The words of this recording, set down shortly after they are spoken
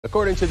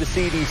According to the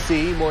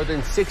CDC, more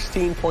than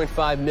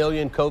 16.5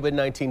 million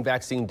COVID-19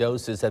 vaccine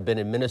doses have been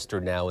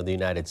administered now in the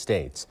United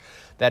States.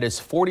 That is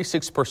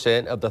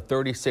 46% of the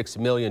 36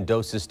 million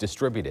doses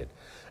distributed.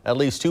 At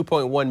least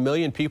 2.1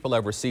 million people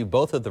have received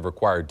both of the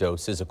required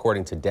doses,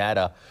 according to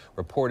data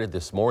reported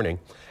this morning.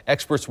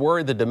 Experts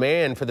worry the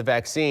demand for the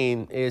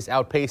vaccine is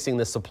outpacing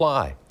the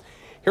supply.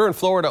 Here in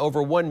Florida,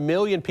 over 1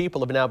 million people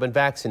have now been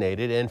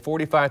vaccinated, and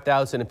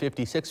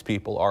 45,056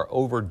 people are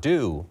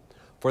overdue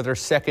for their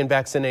second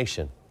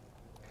vaccination.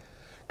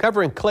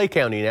 Covering Clay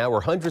County now,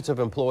 where hundreds of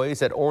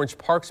employees at Orange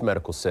Park's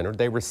Medical Center,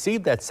 they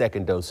received that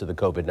second dose of the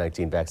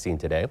COVID-19 vaccine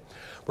today.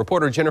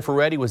 Reporter Jennifer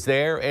Reddy was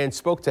there and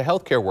spoke to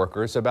healthcare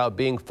workers about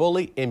being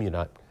fully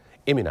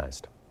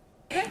immunized.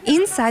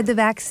 Inside the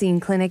vaccine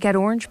clinic at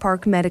Orange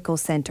Park Medical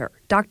Center,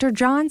 Dr.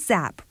 John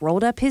Zapp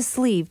rolled up his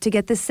sleeve to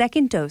get the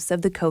second dose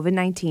of the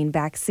COVID-19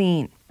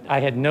 vaccine. I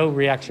had no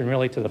reaction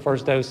really to the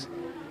first dose.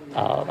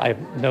 I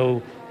have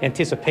no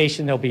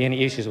anticipation there'll be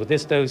any issues with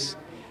this dose.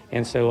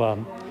 And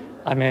so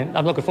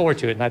I'm looking forward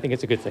to it, and I think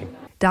it's a good thing.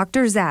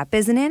 Dr. Zapp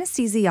is an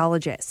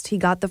anesthesiologist. He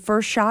got the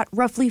first shot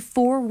roughly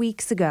 4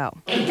 weeks ago.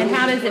 And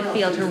how does it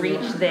feel to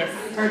reach this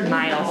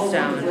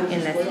milestone in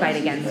this fight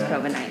against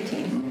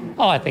COVID-19?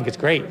 Oh, I think it's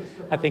great.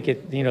 I think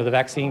the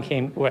vaccine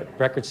came at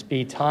record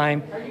speed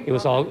time. It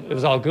was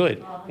all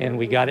good, and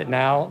we got it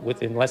now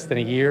within less than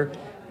a year.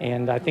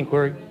 And I think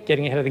we're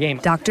getting ahead of the game.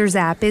 Dr.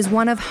 Zapp is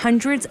one of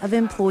hundreds of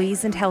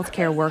employees and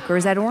healthcare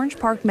workers at Orange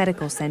Park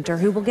Medical Center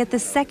who will get the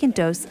second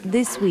dose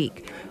this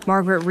week.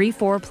 Margaret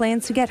Refor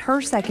plans to get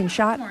her second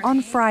shot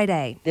on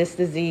Friday. This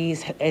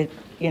disease,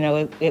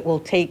 it will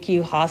take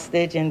you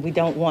hostage, and we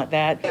don't want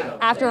that.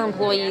 After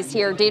employees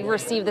here did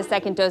receive the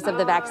second dose of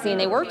the vaccine,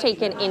 they were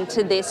taken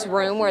into this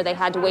room where they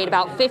had to wait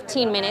about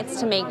 15 minutes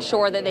to make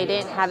sure that they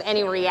didn't have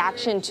any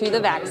reaction to the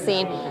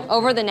vaccine.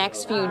 Over the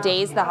next few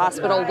days, the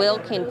hospital will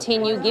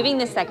continue giving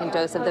the second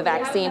dose of the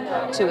vaccine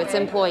to its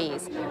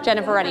employees.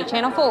 Jennifer Reddy,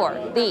 Channel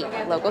 4,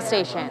 the local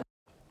station.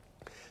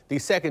 The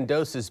second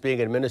doses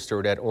being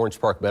administered at Orange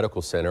Park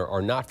Medical Center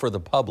are not for the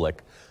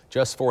public,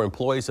 just for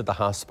employees of the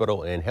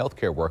hospital and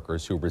healthcare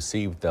workers who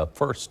received the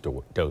first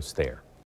dose there.